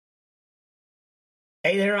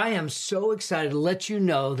Hey there, I am so excited to let you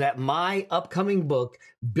know that my upcoming book,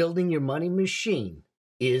 Building Your Money Machine,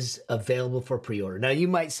 is available for pre-order. Now, you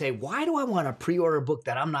might say, why do I want to pre-order a book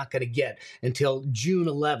that I'm not going to get until June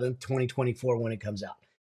 11th, 2024 when it comes out?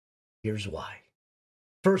 Here's why.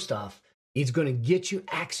 First off, it's going to get you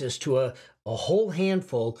access to a whole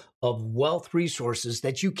handful of wealth resources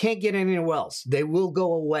that you can't get anywhere else. They will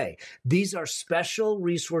go away. These are special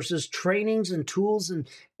resources, trainings, and tools and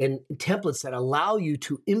templates that allow you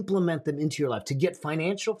to implement them into your life, to get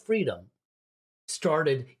financial freedom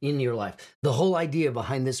started in your life. The whole idea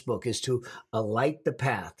behind this book is to light the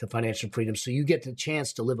path to financial freedom so you get the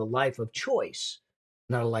chance to live a life of choice,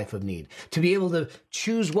 not a life of need. To be able to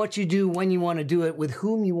choose what you do, when you want to do it, with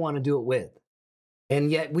whom you want to do it with.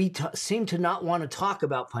 And yet we seem to not want to talk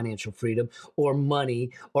about financial freedom or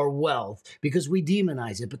money or wealth because we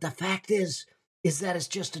demonize it. But the fact is that it's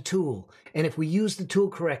just a tool. And if we use the tool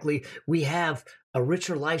correctly, we have a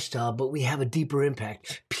richer lifestyle, but we have a deeper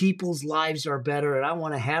impact. People's lives are better. And I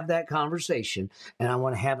want to have that conversation. And I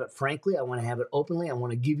want to have it frankly. I want to have it openly. I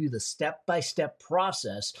want to give you the step-by-step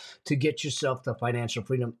process to get yourself to financial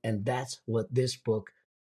freedom. And that's what this book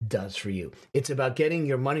does for you. It's about getting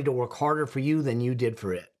your money to work harder for you than you did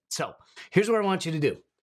for it. So here's what I want you to do.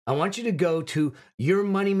 I want you to go to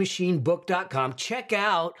yourmoneymachinebook.com. Check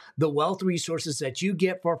out the wealth resources that you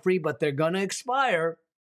get for free, but they're going to expire.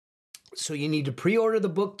 So you need to pre-order the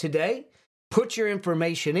book today, put your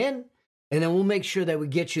information in, and then we'll make sure that we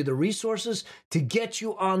get you the resources to get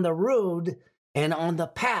you on the road and on the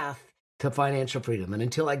path to financial freedom. And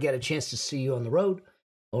until I get a chance to see you on the road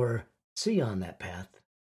or see you on that path,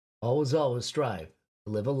 always strive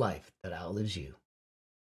to live a life that outlives you.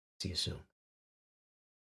 See you soon.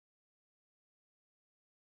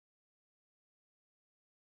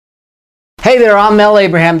 Hey there, I'm Mel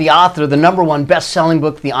Abraham, the author of the #1 best-selling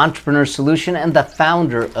book, The Entrepreneur Solution, and the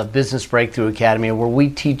founder of Business Breakthrough Academy, where we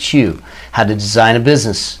teach you how to design a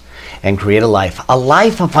business and create a life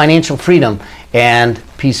of financial freedom and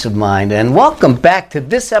peace of mind. And welcome back to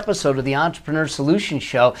this episode of the Entrepreneur Solution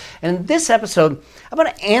Show. And in this episode, I'm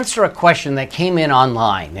going to answer a question that came in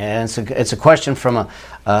online. And it's a question from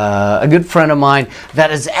a good friend of mine that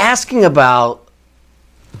is asking about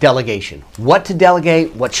delegation. What to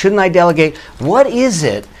delegate? What shouldn't I delegate? What is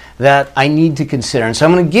it that I need to consider? And so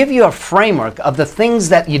I'm going to give you a framework of the things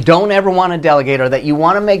that you don't ever want to delegate or that you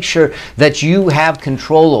want to make sure that you have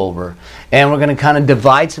control over. And we're going to kind of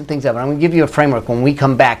divide some things up. And I'm going to give you a framework when we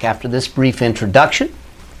come back after this brief introduction.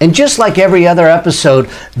 And just like every other episode,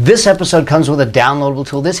 this episode comes with a downloadable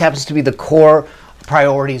tool. This happens to be the Core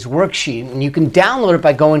Priorities worksheet, and you can download it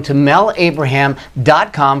by going to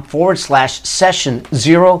melabraham.com/session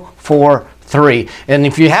 043. And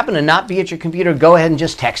if you happen to not be at your computer, go ahead and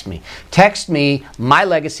just text me. Text me my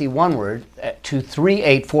legacy, one word, to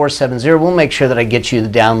 38470. We'll make sure that I get you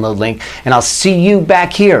the download link, and I'll see you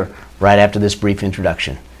back here right after this brief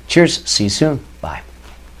introduction. Cheers. See you soon. Bye.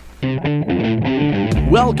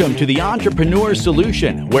 Welcome to the Entrepreneur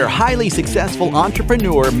Solution, where highly successful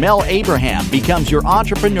entrepreneur Mel Abraham becomes your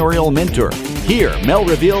entrepreneurial mentor. Here, Mel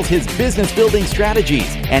reveals his business-building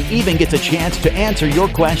strategies and even gets a chance to answer your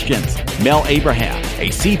questions. Mel Abraham,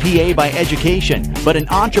 a CPA by education, but an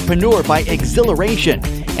entrepreneur by exhilaration,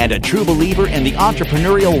 and a true believer in the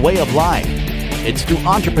entrepreneurial way of life. It's through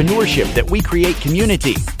entrepreneurship that we create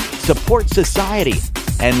community, support society,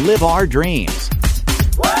 and live our dreams.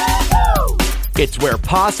 It's where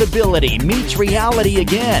possibility meets reality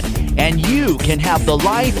again, and you can have the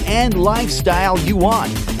life and lifestyle you want,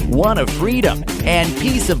 one of freedom and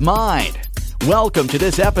peace of mind. Welcome to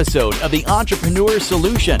this episode of the Entrepreneur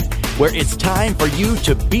Solution, where it's time for you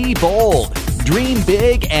to be bold, dream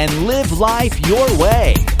big, and live life your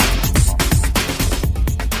way.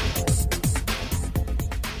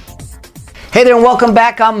 Hey there, and welcome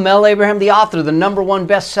back. I'm Mel Abraham, the author of the #1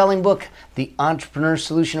 best-selling book, The Entrepreneur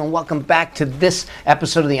Solution, and welcome back to this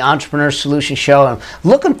episode of the Entrepreneur Solution Show. I'm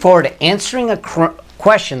looking forward to answering a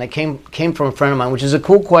question that came from a friend of mine, which is a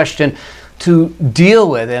cool question to deal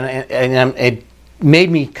with, and it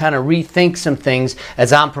made me kind of rethink some things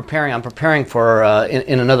as I'm preparing. I'm preparing for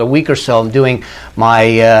in another week or so. I'm doing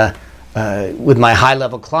my with my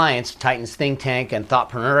high-level clients, Titans Think Tank and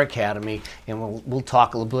Thoughtpreneur Academy, and we'll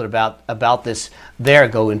talk a little bit about this there,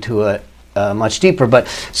 go into it much deeper. But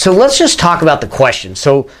so let's just talk about the question.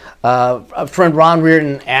 So a friend, Ron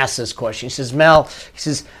Reardon, asked this question. He says, Mel,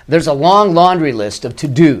 there's a long laundry list of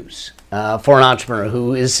to-dos for an entrepreneur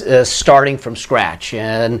who is starting from scratch.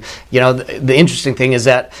 And, you know, the interesting thing is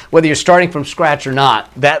that whether you're starting from scratch or not,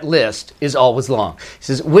 that list is always long. He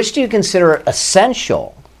says, which do you consider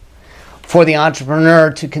essential for the entrepreneur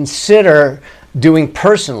to consider doing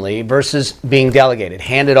personally versus being delegated,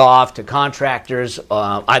 handed off to contractors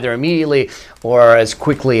either immediately or as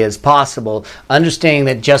quickly as possible, understanding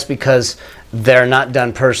that just because they're not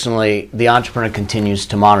done personally, the entrepreneur continues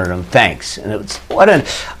to monitor them. Thanks. And it's what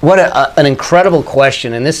an incredible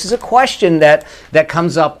question. And this is a question that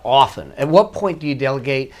comes up often. At what point do you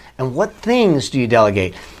delegate, and what things do you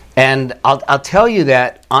delegate? And I'll tell you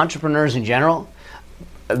that entrepreneurs in general,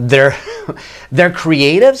 they're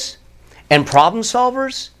creatives and problem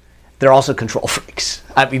solvers. They're also control freaks.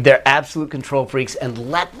 I mean, they're absolute control freaks,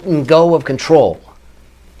 and letting go of control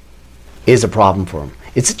is a problem for them.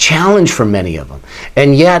 It's a challenge for many of them.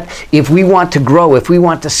 And yet, if we want to grow, if we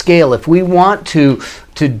want to scale, if we want to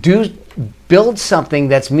build something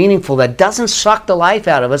that's meaningful, that doesn't suck the life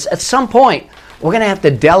out of us, at some point, we're going to have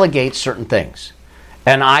to delegate certain things.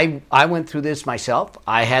 And I went through this myself.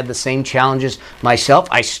 I had the same challenges myself.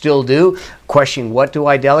 I still do, questioning what do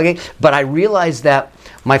I delegate. But I realized that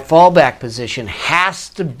my fallback position has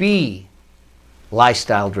to be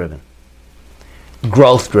lifestyle driven,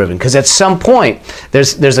 growth driven. Because at some point,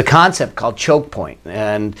 there's a concept called choke point,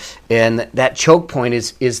 and that choke point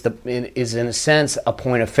is in a sense a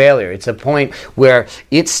point of failure. It's a point where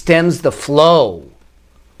it stems the flow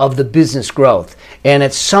of the business growth. And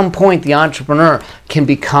at some point, the entrepreneur can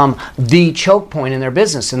become the choke point in their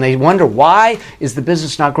business. And they wonder, why is the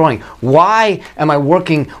business not growing? Why am I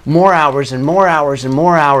working more hours and more hours and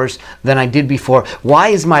more hours than I did before? Why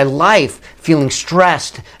is my life feeling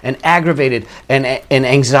stressed and aggravated and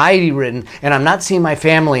anxiety-ridden? And I'm not seeing my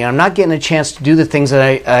family. I'm not getting a chance to do the things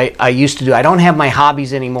that I used to do. I don't have my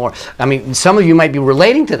hobbies anymore. I mean, some of you might be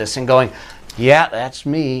relating to this and going, yeah, that's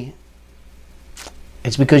me.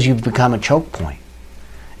 It's because you've become a choke point.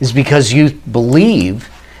 It's because you believe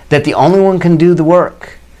that the only one can do the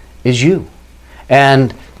work is you.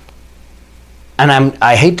 And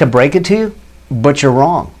I hate to break it to you, but you're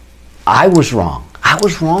wrong. I was wrong.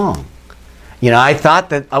 You know, I thought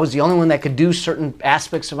that I was the only one that could do certain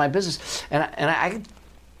aspects of my business. And I could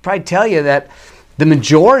probably tell you that the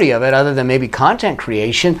majority of it, other than maybe content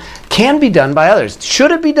creation, can be done by others. Should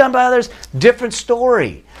it be done by others? Different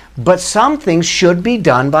story. But some things should be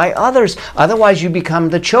done by others. Otherwise, you become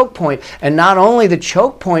the choke point. And not only the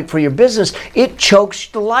choke point for your business, it chokes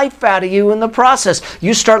the life out of you in the process.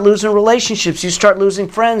 You start losing relationships. You start losing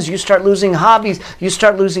friends. You start losing hobbies. You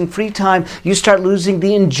start losing free time. You start losing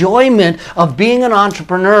the enjoyment of being an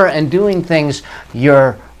entrepreneur and doing things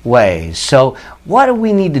your way. So what do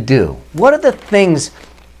we need to do? What are the things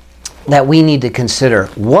that we need to consider?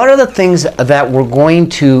 What are the things that we're going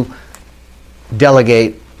to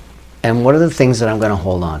delegate? And what are the things that I'm going to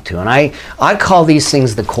hold on to? And I call these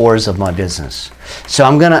things the cores of my business. So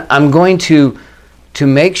I'm going to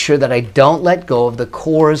make sure that I don't let go of the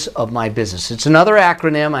cores of my business. It's another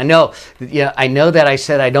acronym. I know that I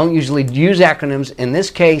said I don't usually use acronyms. In this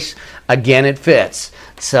case, again, it fits.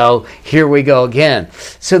 So here we go again.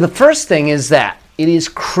 So the first thing is that it is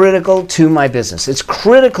critical to my business. It's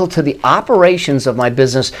critical to the operations of my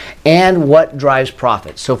business and what drives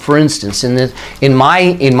profit. So for instance, in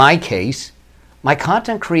my case, my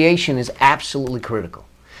content creation is absolutely critical.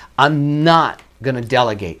 I'm not going to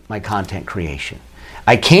delegate my content creation.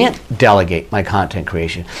 I can't delegate my content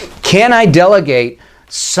creation. Can I delegate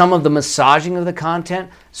some of the massaging of the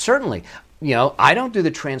content? Certainly. You know, I don't do the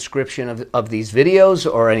transcription of these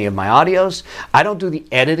videos or any of my audios. I don't do the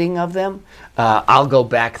editing of them. I'll go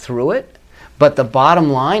back through it. But the bottom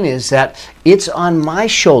line is that it's on my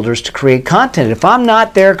shoulders to create content. If I'm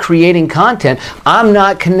not there creating content, I'm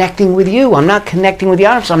not connecting with you. I'm not connecting with the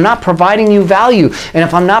audience. I'm not providing you value. And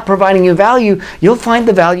if I'm not providing you value, you'll find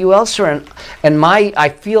the value elsewhere. And I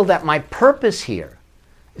feel that my purpose here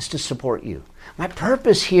is to support you. My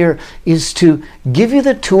purpose here is to give you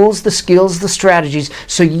the tools, the skills, the strategies,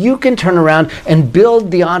 so you can turn around and build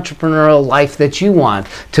the entrepreneurial life that you want,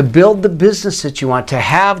 to build the business that you want, to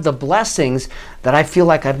have the blessings that I feel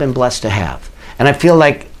like I've been blessed to have. And I feel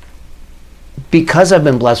like because I've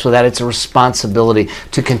been blessed with that, it's a responsibility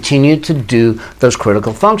to continue to do those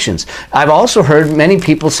critical functions. I've also heard many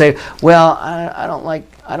people say, well, I don't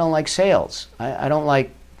like sales. I don't like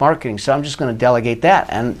marketing, so I'm just going to delegate that.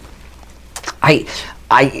 And I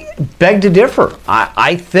beg to differ.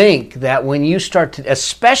 I think that when you start to,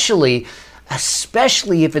 especially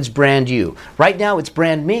if it's brand you. Right now, it's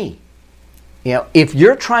brand me. You know, if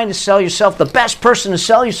you're trying to sell yourself, the best person to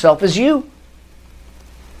sell yourself is you.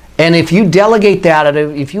 And if you delegate that,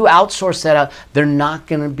 if you outsource that out, they're not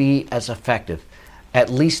going to be as effective. At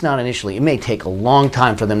least not initially. It may take a long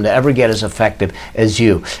time for them to ever get as effective as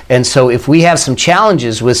you. And so if we have some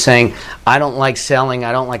challenges with saying, I don't like selling,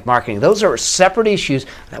 I don't like marketing, those are separate issues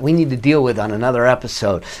that we need to deal with on another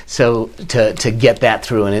episode. So to get that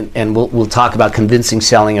through, and we'll talk about convincing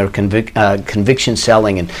selling or conviction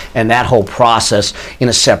selling and that whole process in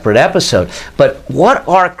a separate episode. But what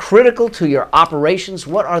are critical to your operations?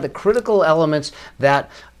 What are the critical elements that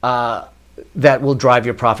will drive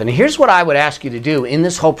your profit? And here's what I would ask you to do in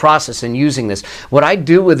this whole process and using this. What I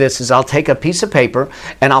do with this is I'll take a piece of paper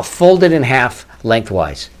and I'll fold it in half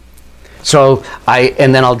lengthwise.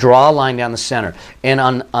 And then I'll draw a line down the center. And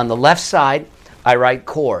on the left side, I write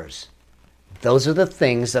cores. Those are the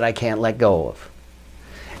things that I can't let go of.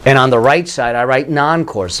 And on the right side, I write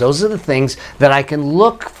non-cores. Those are the things that I can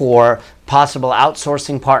look for possible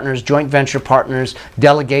outsourcing partners, joint venture partners,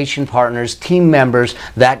 delegation partners, team members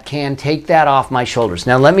that can take that off my shoulders.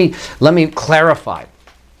 Now let me clarify.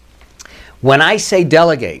 When I say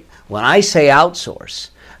delegate, when I say outsource,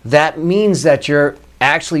 that means that you're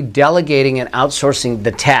actually delegating and outsourcing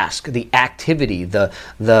the task, the activity,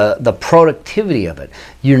 the productivity of it.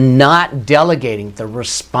 You're not delegating the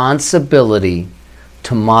responsibility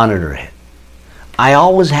to monitor it. I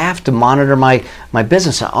always have to monitor my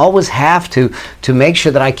business. I always have to make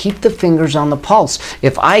sure that I keep the fingers on the pulse.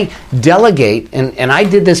 If I delegate, and I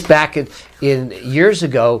did this back in years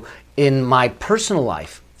ago in my personal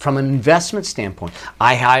life, from an investment standpoint,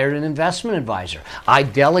 I hired an investment advisor. I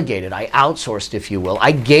delegated, I outsourced, if you will.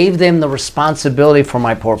 I gave them the responsibility for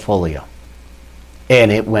my portfolio.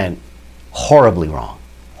 And it went horribly wrong.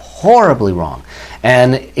 Horribly wrong.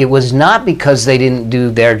 And it was not because they didn't do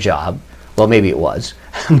their job. Well, maybe it was.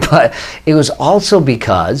 But it was also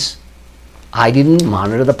because I didn't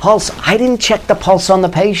monitor the pulse. I didn't check the pulse on the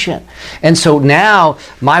patient. And so now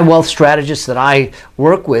my wealth strategists that I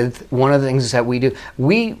work with, one of the things that we do,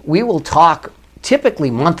 we will talk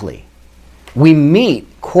typically monthly. We meet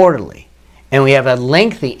quarterly. And we have a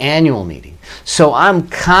lengthy annual meeting. So I'm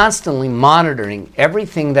constantly monitoring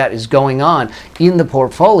everything that is going on in the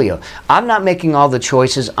portfolio. I'm not making all the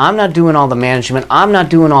choices. I'm not doing all the management. I'm not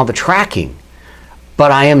doing all the tracking.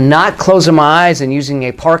 But I am not closing my eyes and using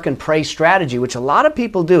a park and pray strategy, which a lot of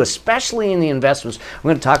people do, especially in the investments. We're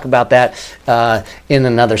going to talk about that in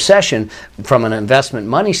another session from an investment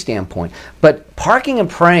money standpoint. But parking and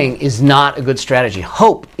praying is not a good strategy.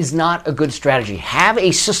 Hope is not a good strategy. Have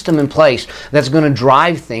a system in place that's going to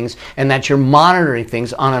drive things and that you're monitoring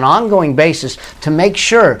things on an ongoing basis to make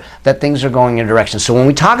sure that things are going in a direction. So when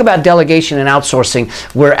we talk about delegation and outsourcing,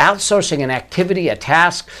 we're outsourcing an activity, a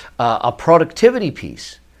task, a productivity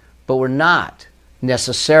piece, but we're not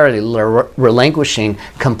necessarily relinquishing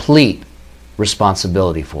complete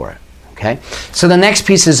responsibility for it. Okay? So the next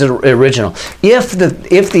piece is original. If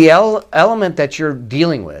the element that you're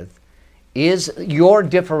dealing with is your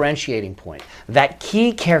differentiating point, that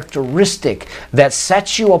key characteristic that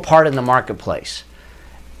sets you apart in the marketplace,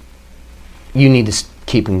 you need to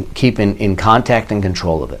keep in contact and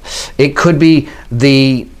control of it. It could be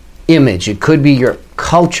the image, it could be your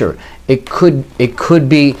culture, it could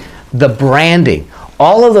be the branding.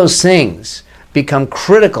 All of those things become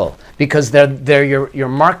critical because they're your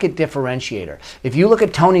market differentiator. If you look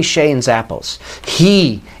at Tony Hsieh in Zappos,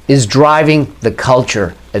 he is driving the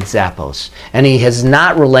culture at Zappos, and he has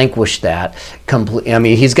not relinquished that completely. I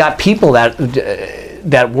mean, he's got people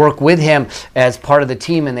that work with him as part of the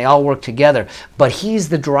team, and they all work together. But he's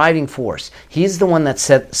the driving force. He's the one that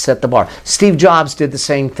set the bar. Steve Jobs did the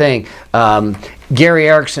same thing. Gary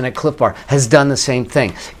Erickson at Cliff Bar has done the same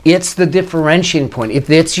thing. It's the differentiating point. If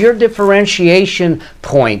it's your differentiation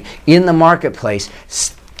point in the marketplace,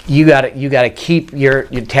 you got to keep your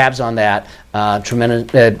tabs on that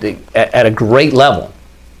tremendous at a great level.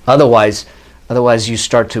 Otherwise, you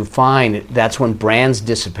start to find that's when brands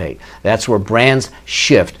dissipate. That's where brands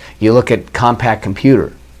shift. You look at Compaq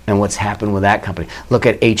Computer and what's happened with that company. Look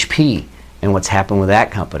at HP and what's happened with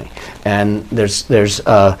that company. And there's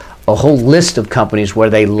a whole list of companies where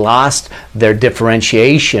they lost their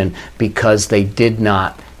differentiation because they did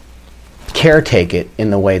not caretake it in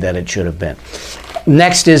the way that it should have been.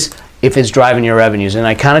 Next is if it's driving your revenues. And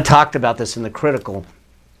I kind of talked about this in the critical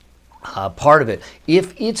part of it.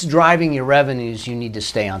 If it's driving your revenues, you need to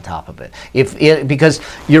stay on top of it. Because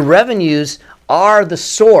your revenues are the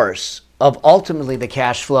source of ultimately the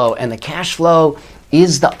cash flow, and the cash flow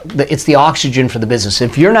is it's the oxygen for the business.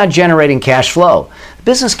 If you're not generating cash flow, the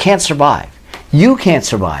business can't survive. You can't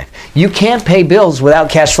survive. You can't pay bills without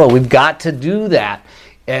cash flow. We've got to do that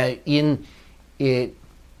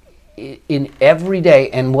in every day,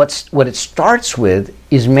 and what it starts with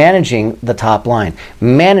is managing the top line,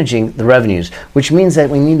 managing the revenues, which means that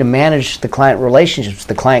we need to manage the client relationships,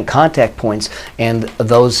 the client contact points, and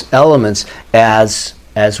those elements as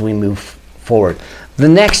we move forward. The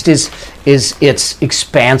next is it's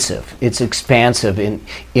expansive. It's expansive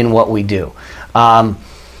in what we do.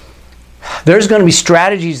 There's going to be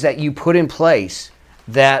strategies that you put in place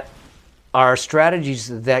that are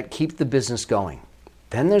strategies that keep the business going.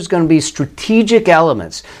 Then there's going to be strategic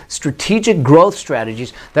elements, strategic growth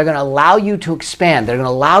strategies that are going to allow you to expand. They're going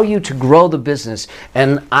to allow you to grow the business.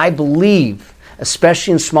 And I believe,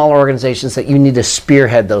 especially in smaller organizations, that you need to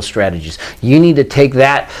spearhead those strategies. You need to take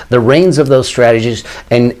the reins of those strategies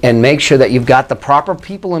and make sure that you've got the proper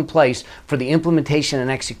people in place for the implementation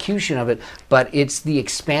and execution of it. But it's the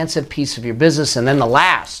expansive piece of your business. And then the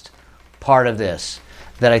last part of this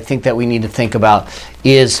that I think that we need to think about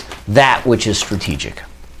is that which is strategic.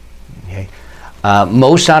 Okay?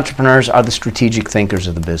 Most entrepreneurs are the strategic thinkers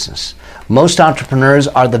of the business. Most entrepreneurs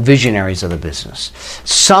are the visionaries of the business.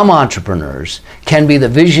 Some entrepreneurs can be the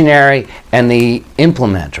visionary and the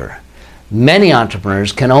implementer. Many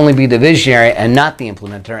entrepreneurs can only be the visionary and not the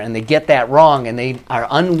implementer, and they get that wrong, and they are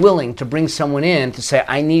unwilling to bring someone in to say,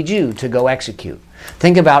 I need you to go execute.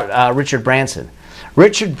 Think about Richard Branson.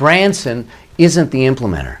 Richard Branson isn't the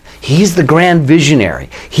implementer. He's the grand visionary.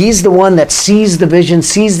 He's the one that sees the vision,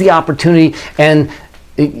 sees the opportunity, and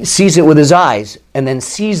sees it with his eyes, and then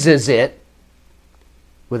seizes it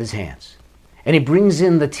with his hands. And he brings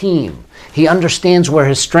in the team. He understands where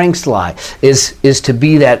his strengths lie, is to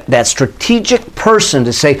be that strategic person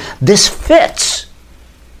to say, this fits,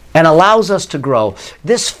 and allows us to grow.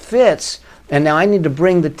 This fits, and now I need to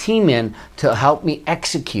bring the team in to help me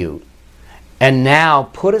execute. And now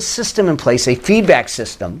put a system in place, a feedback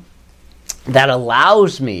system, that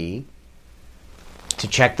allows me to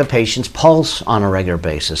check the patient's pulse on a regular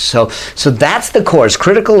basis. So that's the course: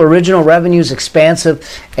 critical, original, revenues, expansive,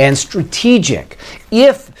 and strategic.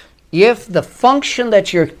 If the function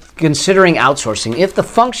that you're considering outsourcing, if the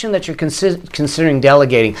function that you're considering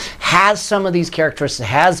delegating has some of these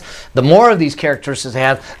characteristics, the more of these characteristics it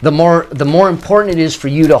has, the more important it is for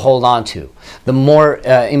you to hold on to. The more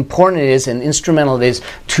important it is and instrumental it is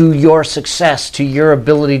to your success, to your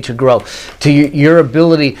ability to grow, to your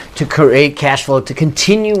ability to create cash flow, to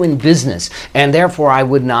continue in business. And therefore, I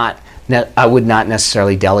would not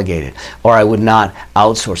necessarily delegate it, or I would not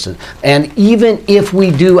outsource it. And even if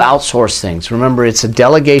we do outsource things, remember, it's a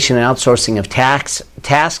delegation and outsourcing of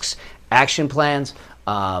tasks, action plans,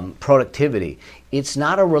 productivity. It's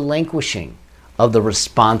not a relinquishing of the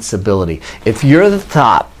responsibility. If you're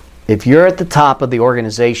at the top of the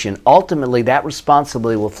organization, ultimately that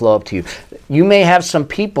responsibility will flow up to you. You may have some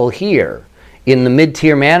people here in the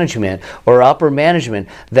mid-tier management or upper management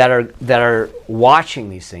that are watching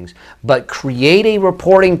these things, but create a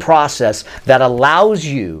reporting process that allows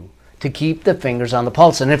you to keep the fingers on the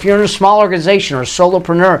pulse. And if you're in a small organization or a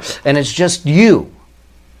solopreneur and it's just you,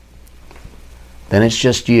 then it's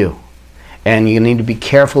just you. And you need to be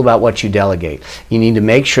careful about what you delegate. You need to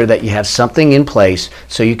make sure that you have something in place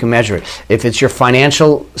so you can measure it. If it's your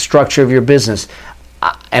financial structure of your business,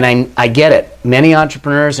 and I get it, many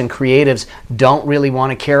entrepreneurs and creatives don't really want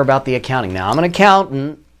to care about the accounting. Now, I'm an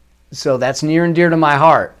accountant, so that's near and dear to my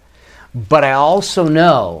heart. But I also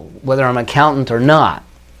know, whether I'm an accountant or not,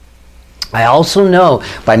 I also know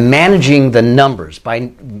by managing the numbers,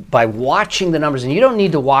 by watching the numbers, and you don't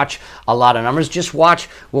need to watch a lot of numbers, just watch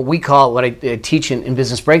what I teach in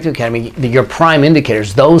Business Breakthrough Academy, your prime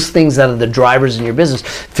indicators, those things that are the drivers in your business.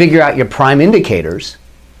 Figure out your prime indicators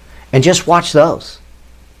and just watch those.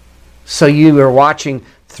 So you are watching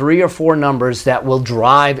 3 or 4 numbers that will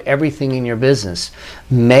drive everything in your business.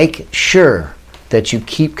 Make sure that you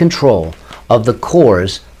keep control of the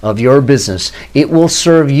cores of your business. It will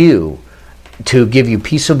serve you to give you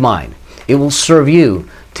peace of mind. It will serve you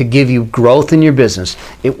to give you growth in your business.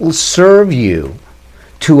 It will serve you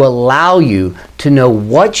to allow you to know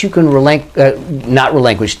what you can not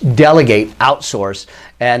relinquish, delegate, outsource,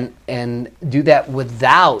 and do that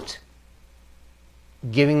without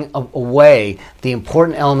giving away the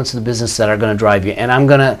important elements of the business that are going to drive you. And I'm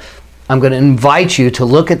going to invite you to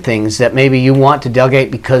look at things that maybe you want to delegate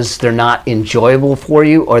because they're not enjoyable for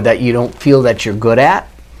you, or that you don't feel that you're good at,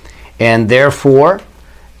 and therefore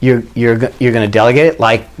you're going to delegate it,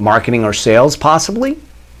 like marketing or sales possibly.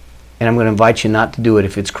 And I'm going to invite you not to do it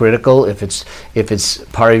if it's critical, if it's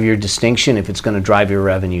part of your distinction, if it's going to drive your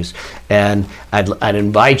revenues. And I'd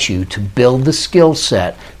invite you to build the skill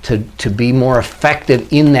set to be more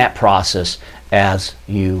effective in that process as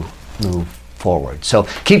you move forward. So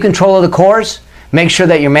keep control of the cores, Make sure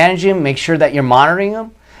that you're managing them. Make sure that you're monitoring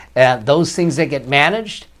them. Those things that get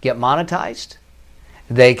managed get monetized.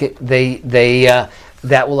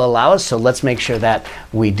 That will allow us. So let's make sure that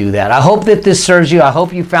we do that. I hope that this serves you. I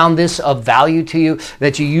hope you found this of value to you,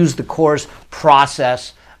 that you use the course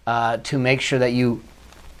process to make sure that you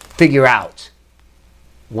figure out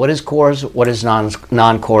what is cores, what is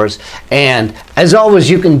non-cores. And as always,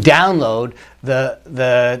 you can download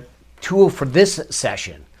the tool for this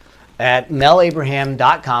session at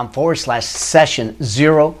melabraham.com/session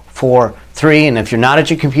 043. And if you're not at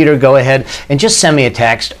your computer, go ahead and just send me a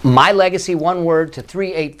text, my legacy, one word, to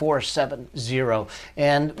 38470.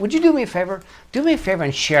 And would you do me a favor? Do me a favor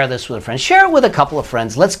and share this with a friend. Share it with a couple of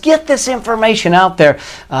friends. Let's get this information out there.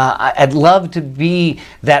 I'd love to be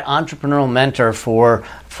that entrepreneurial mentor for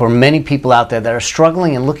many people out there that are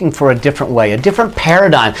struggling and looking for a different way, a different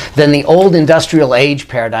paradigm than the old industrial age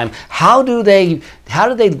paradigm. How do they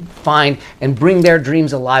find and bring their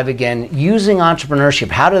dreams alive again using entrepreneurship?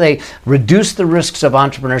 How do they reduce the risks of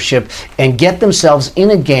entrepreneurship and get themselves in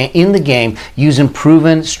the game using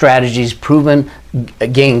proven strategies,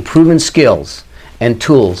 gaining proven skills and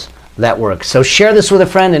tools that work? So share this with a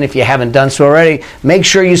friend, and if you haven't done so already, make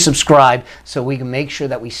sure you subscribe so we can make sure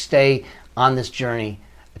that we stay on this journey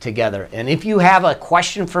together. And if you have a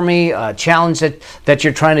question for me, a challenge that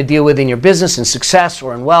you're trying to deal with in your business and success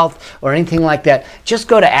or in wealth or anything like that, just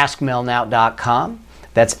go to askmelnow.com.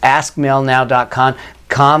 That's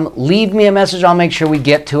askmelnow.com. Leave me a message. I'll make sure we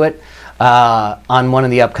get to it on one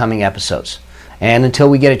of the upcoming episodes. And until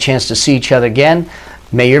we get a chance to see each other again,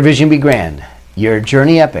 may your vision be grand, your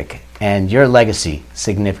journey epic, and your legacy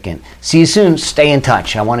significant. See you soon. Stay in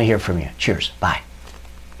touch. I want to hear from you. Cheers. Bye.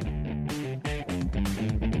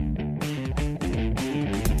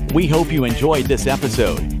 We hope you enjoyed this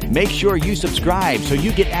episode. Make sure you subscribe so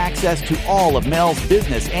you get access to all of Mel's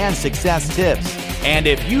business and success tips. And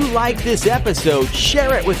if you like this episode,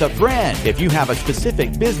 share it with a friend. If you have a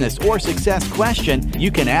specific business or success question,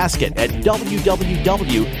 you can ask it at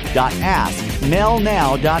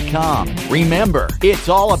www.askmelnow.com. Remember, it's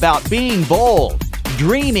all about being bold,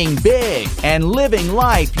 dreaming big, and living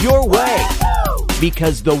life your way.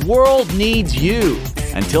 Because the world needs you.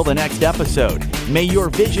 Until the next episode, may your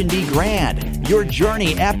vision be grand, your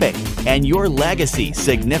journey epic, and your legacy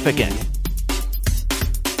significant.